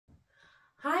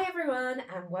Hi everyone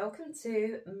and welcome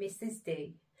to Mrs.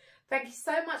 D. Thank you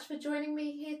so much for joining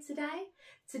me here today.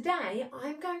 Today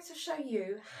I'm going to show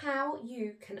you how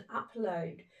you can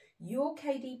upload your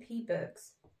KDP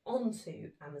books onto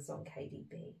Amazon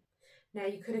KDP. Now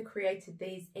you could have created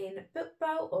these in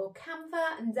BookBolt or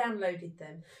Canva and downloaded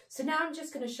them. So now I'm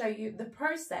just going to show you the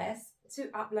process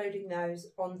to uploading those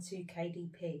onto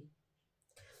KDP.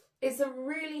 It's a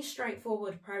really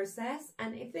straightforward process,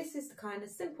 and if this is the kind of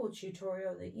simple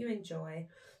tutorial that you enjoy,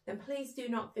 then please do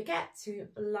not forget to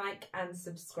like and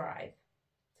subscribe.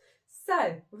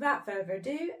 So without further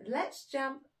ado, let's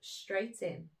jump straight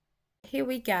in. Here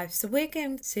we go. So we're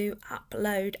going to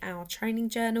upload our training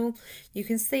journal. You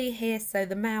can see here, so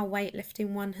the male weightlifting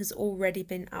one has already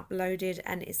been uploaded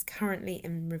and is currently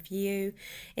in review.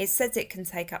 It says it can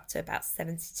take up to about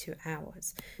 72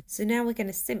 hours. So now we're going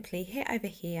to simply hit over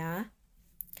here.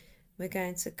 We're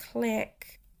going to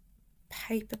click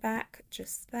paperback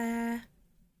just there.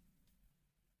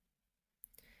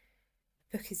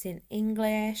 Book is in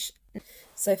English.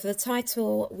 So for the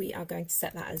title, we are going to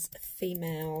set that as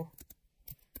Female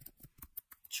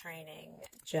Training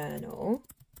Journal.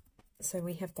 So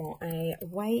we have got a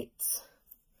weight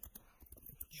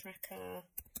tracker,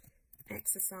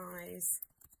 exercise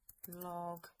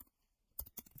log,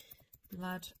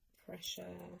 blood pressure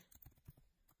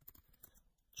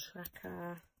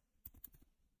tracker,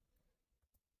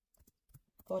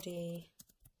 body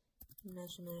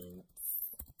measurements,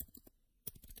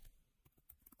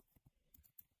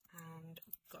 and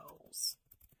goals.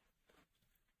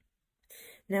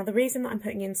 Now the reason that I'm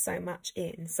putting in so much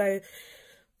in, so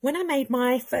when I made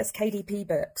my first KDP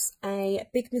books, a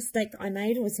big mistake that I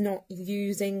made was not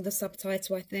using the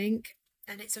subtitle, I think,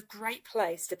 and it's a great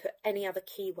place to put any other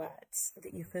keywords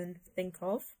that you can think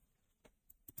of.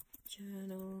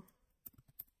 Journal,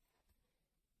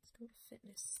 it's called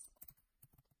fitness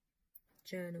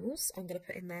journals. I'm going to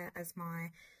put in there as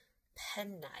my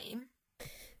pen name.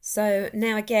 So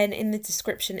now again, in the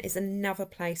description is another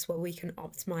place where we can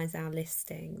optimize our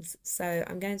listings. So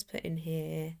I'm going to put in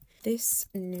here, this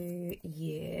new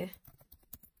year,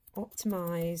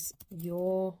 optimize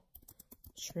your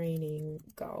training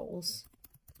goals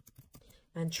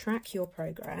and track your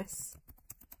progress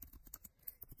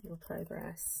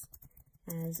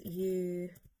as you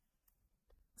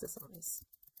exercise.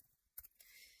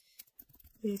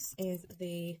 This is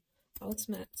the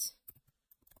ultimate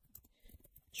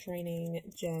training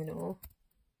journal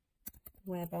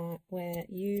where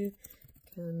you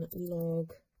can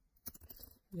log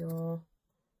your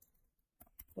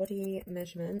body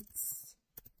measurements,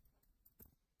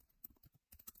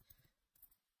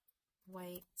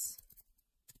 weight,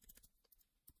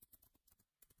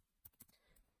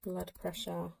 blood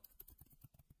pressure,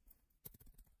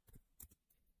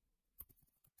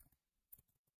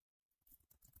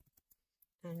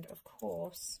 and of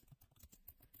course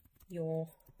your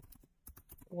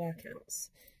workouts.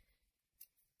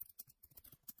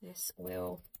 This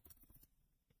will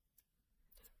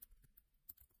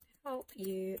help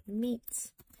you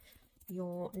meet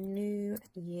your new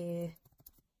year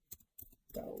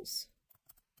goals.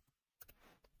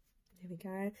 There we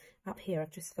go. Up here,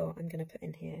 I've just thought I'm going to put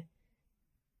in here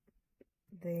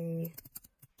the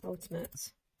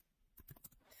ultimate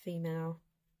female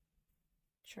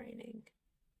training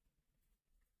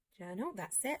journal.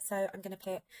 That's it. So I'm going to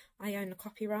put I own the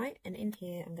copyright, and in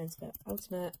here I'm going to put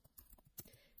ultimate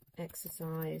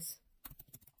exercise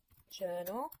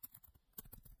journal,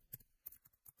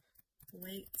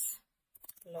 weight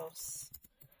loss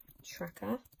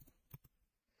tracker,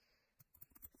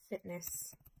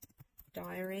 fitness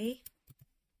diary,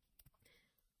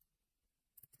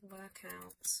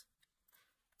 workout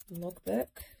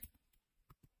logbook,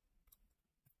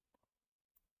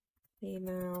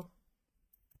 female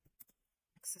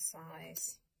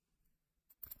exercise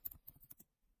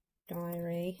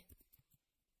diary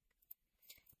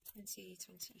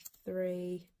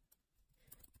 2023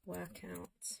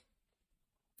 workout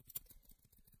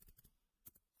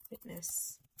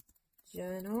fitness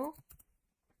journal,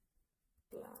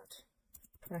 blood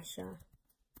pressure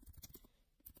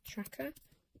tracker.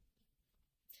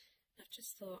 I've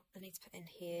just thought I need to put in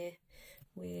here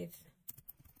with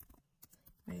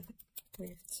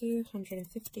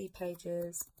 250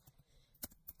 pages,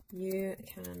 you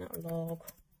can log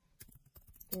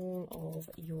all of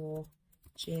your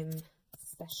gym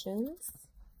sessions.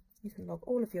 You can log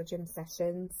all of your gym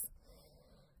sessions,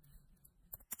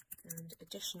 and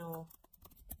additional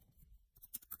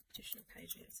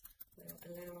pages will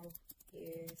allow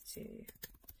you to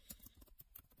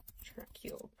track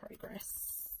your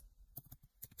progress.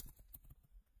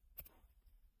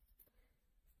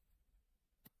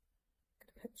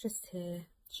 just here,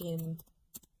 gym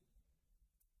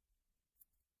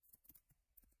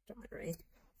diary.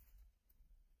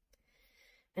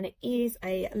 And it is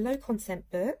a low content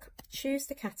book. Choose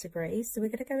the categories. So we're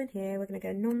going to go in here, we're going to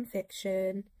go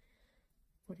non-fiction,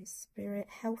 body, spirit,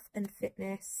 health and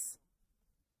fitness,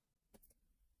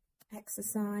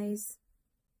 exercise,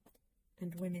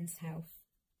 and women's health.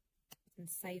 And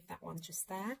save that one just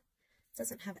there. It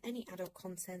doesn't have any adult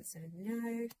content, so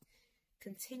no.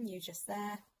 Continue just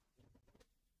there.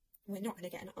 We're not going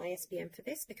to get an ISBN for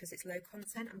this because it's low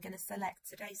content. I'm going to select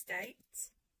today's date.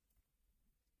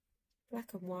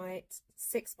 Black and white,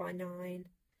 6x9,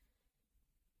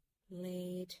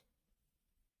 lead.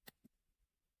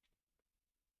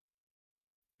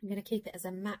 I'm going to keep it as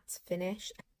a matte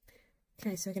finish.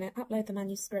 Okay, so we're going to upload the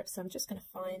manuscript. So I'm just going to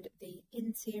find the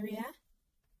interior.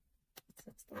 So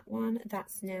that's that one.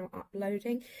 That's now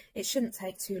uploading. It shouldn't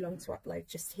take too long to upload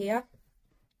just here.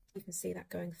 You can see that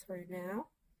going through now.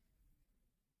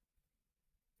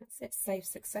 That's it, save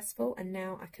successful. And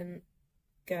now I can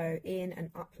go in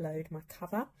and upload my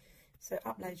cover. So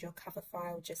upload your cover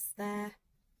file just there.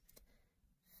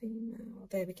 Female,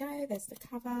 there we go, there's the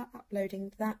cover.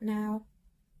 Uploading that now.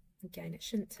 Again, it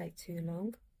shouldn't take too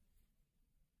long.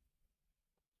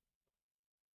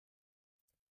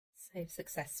 Save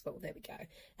successful, there we go.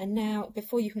 And now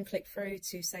before you can click through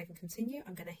to save and continue,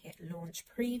 I'm going to hit launch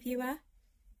previewer.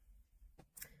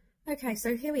 Okay,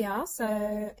 so here we are.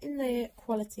 So in the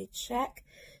quality check,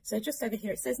 so just over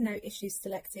here it says no issues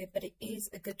selected, but it is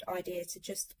a good idea to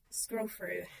just scroll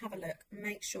through, have a look,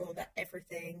 make sure that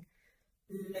everything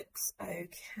looks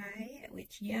okay,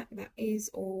 which, yeah, that is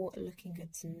all looking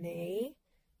good to me.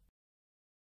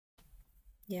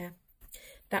 Yeah,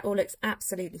 that all looks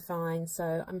absolutely fine,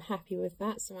 so I'm happy with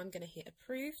that. So I'm going to hit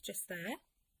approve just there.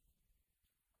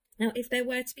 Now, if there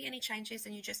were to be any changes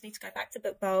and you just need to go back to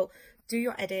BookBolt, do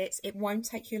your edits, it won't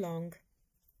take you long.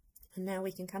 And now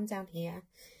we can come down here.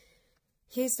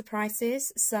 Here's the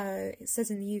prices. So it says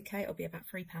in the UK it'll be about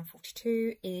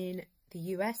 £3.42. In the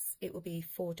US it will be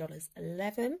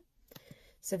 $4.11.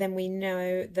 So then we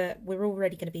know that we're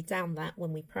already going to be down that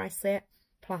when we price it.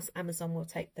 Plus Amazon will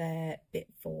take their bit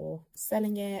for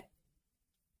selling it.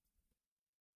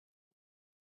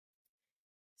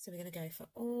 So we're going to go for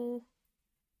all.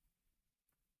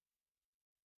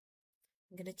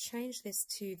 I'm going to change this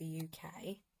to the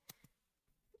UK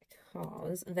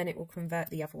because then it will convert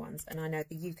the other ones, and I know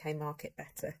the UK market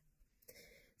better.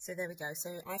 So there we go.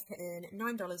 So I've put in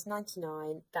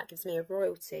 $9.99. That gives me a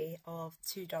royalty of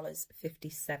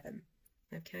 $2.57.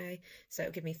 Okay, so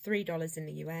it'll give me $3 in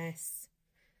the US,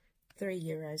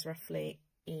 €3 roughly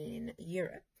in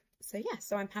Europe. So yeah,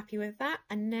 so I'm happy with that.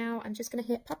 And now I'm just going to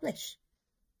hit publish.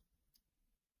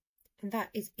 And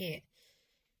that is it.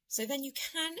 So then you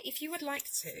can, if you would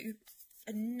like to,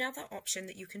 another option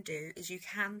that you can do is you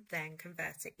can then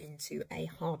convert it into a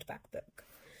hardback book.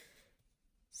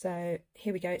 So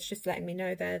here we go. It's just letting me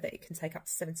know there that it can take up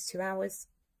to 72 hours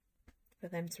for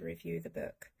them to review the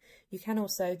book. You can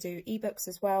also do ebooks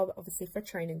as well, but obviously for a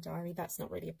training diary, that's not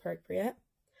really appropriate.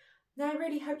 Now, I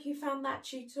really hope you found that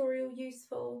tutorial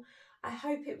useful. I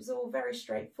hope it was all very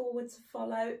straightforward to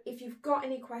follow. If you've got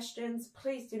any questions,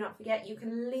 please do not forget, you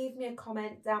can leave me a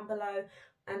comment down below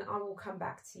and I will come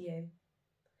back to you.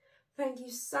 Thank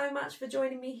you so much for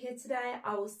joining me here today.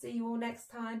 I will see you all next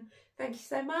time. Thank you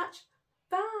so much.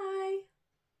 Bye.